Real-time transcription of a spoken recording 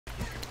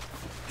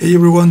Hey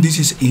everyone, this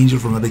is Angel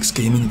from Apex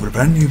Gaming with a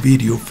brand new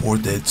video for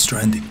Death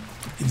Stranding.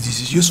 If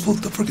this is useful,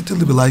 don't forget to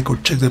leave a like or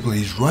check the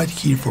playlist right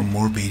here for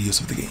more videos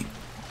of the game.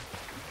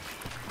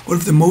 One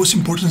of the most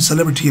important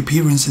celebrity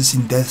appearances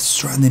in Death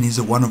Stranding is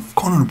the one of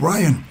Conan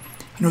O'Brien.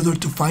 In order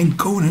to find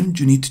Conan,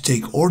 you need to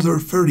take Order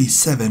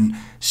 37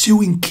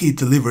 Sewing Kit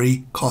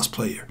Delivery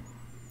Cosplayer.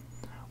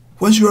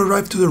 Once you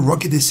arrive to the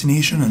rocky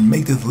destination and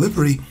make the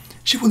delivery,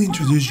 she will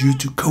introduce you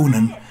to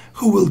Conan,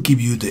 who will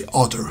give you the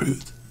Otter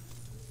Hood.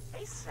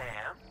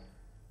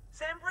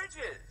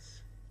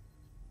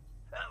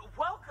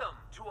 Welcome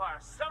to our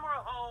summer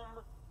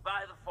home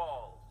by the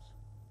falls.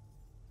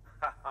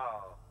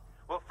 Oh,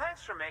 well,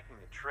 thanks for making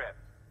the trip.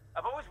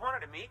 I've always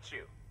wanted to meet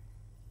you.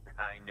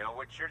 I know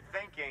what you're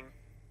thinking.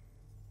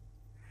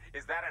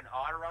 Is that an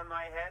otter on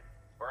my head,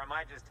 or am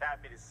I just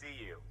happy to see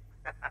you?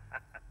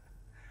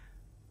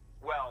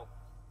 Well,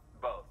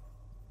 both.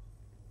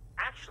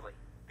 Actually,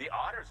 the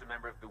otter's a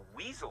member of the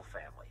weasel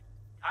family.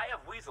 I have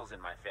weasels in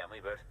my family,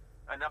 but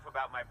enough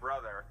about my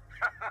brother.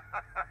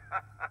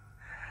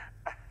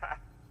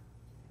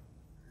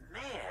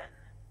 Man,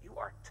 you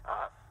are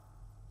tough.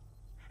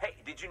 Hey,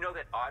 did you know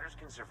that otters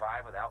can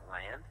survive without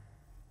land?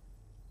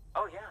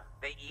 Oh yeah,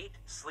 they eat,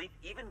 sleep,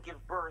 even give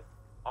birth,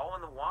 all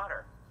in the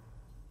water.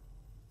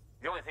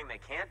 The only thing they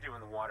can't do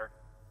in the water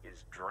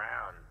is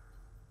drown.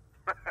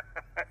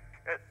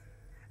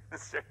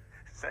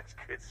 Such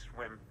good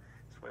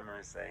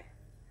swimmers, they.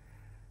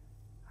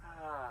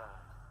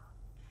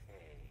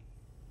 Okay.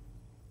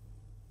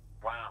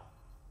 Wow,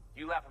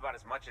 you laugh about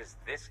as much as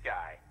this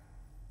guy.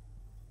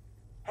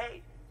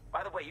 Hey,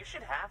 by the way, you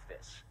should have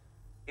this.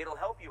 It'll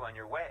help you on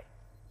your way.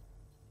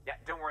 Yeah,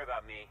 don't worry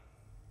about me.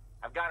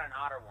 I've got an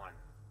otter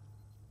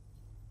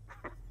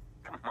one.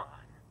 Come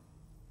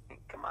on.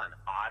 Come on,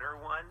 otter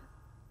one?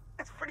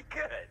 That's pretty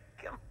good.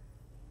 Come.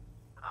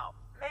 Oh,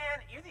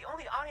 man, you're the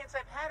only audience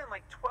I've had in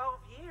like 12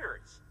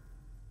 years.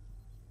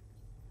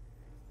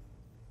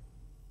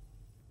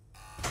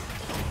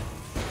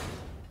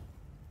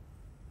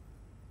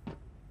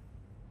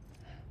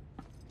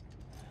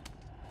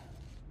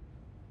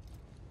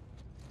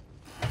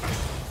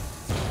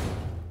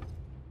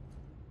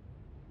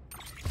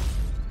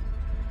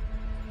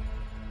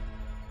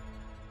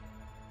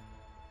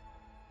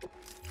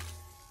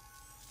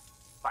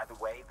 By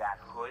the way, that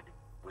hood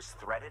was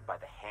threaded by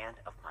the hand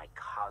of my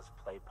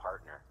cosplay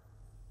partner.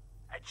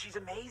 She's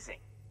amazing.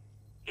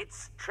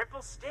 It's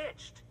triple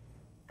stitched.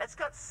 That's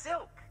got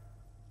silk.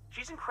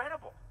 She's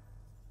incredible.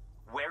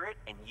 Wear it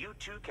and you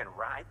too can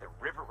ride the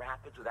river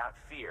rapids without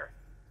fear.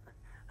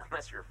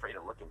 Unless you're afraid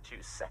of looking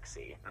too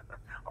sexy.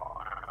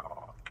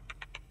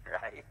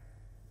 Right?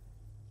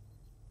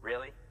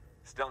 Really?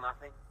 Still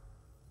nothing?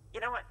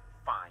 You know what?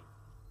 Fine.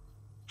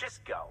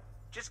 Just go.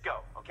 Just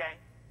go, okay?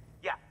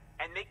 Yeah.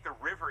 And make the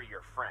river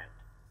your friend.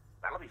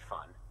 That'll be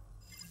fun.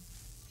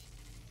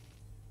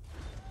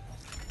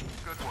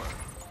 Good work.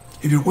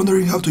 If you're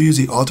wondering how to use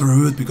the Otter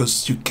Hood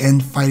because you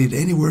can't find it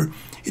anywhere,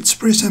 it's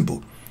pretty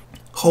simple.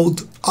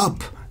 Hold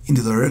up in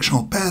the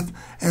directional path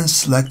and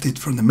select it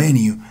from the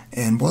menu,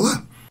 and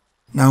voila!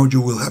 Now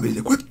you will have it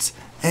equipped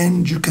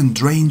and you can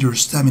drain your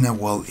stamina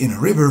while in a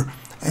river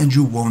and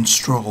you won't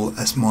struggle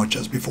as much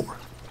as before.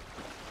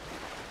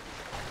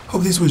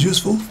 Hope this was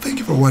useful, thank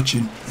you for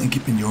watching and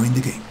keep enjoying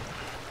the game.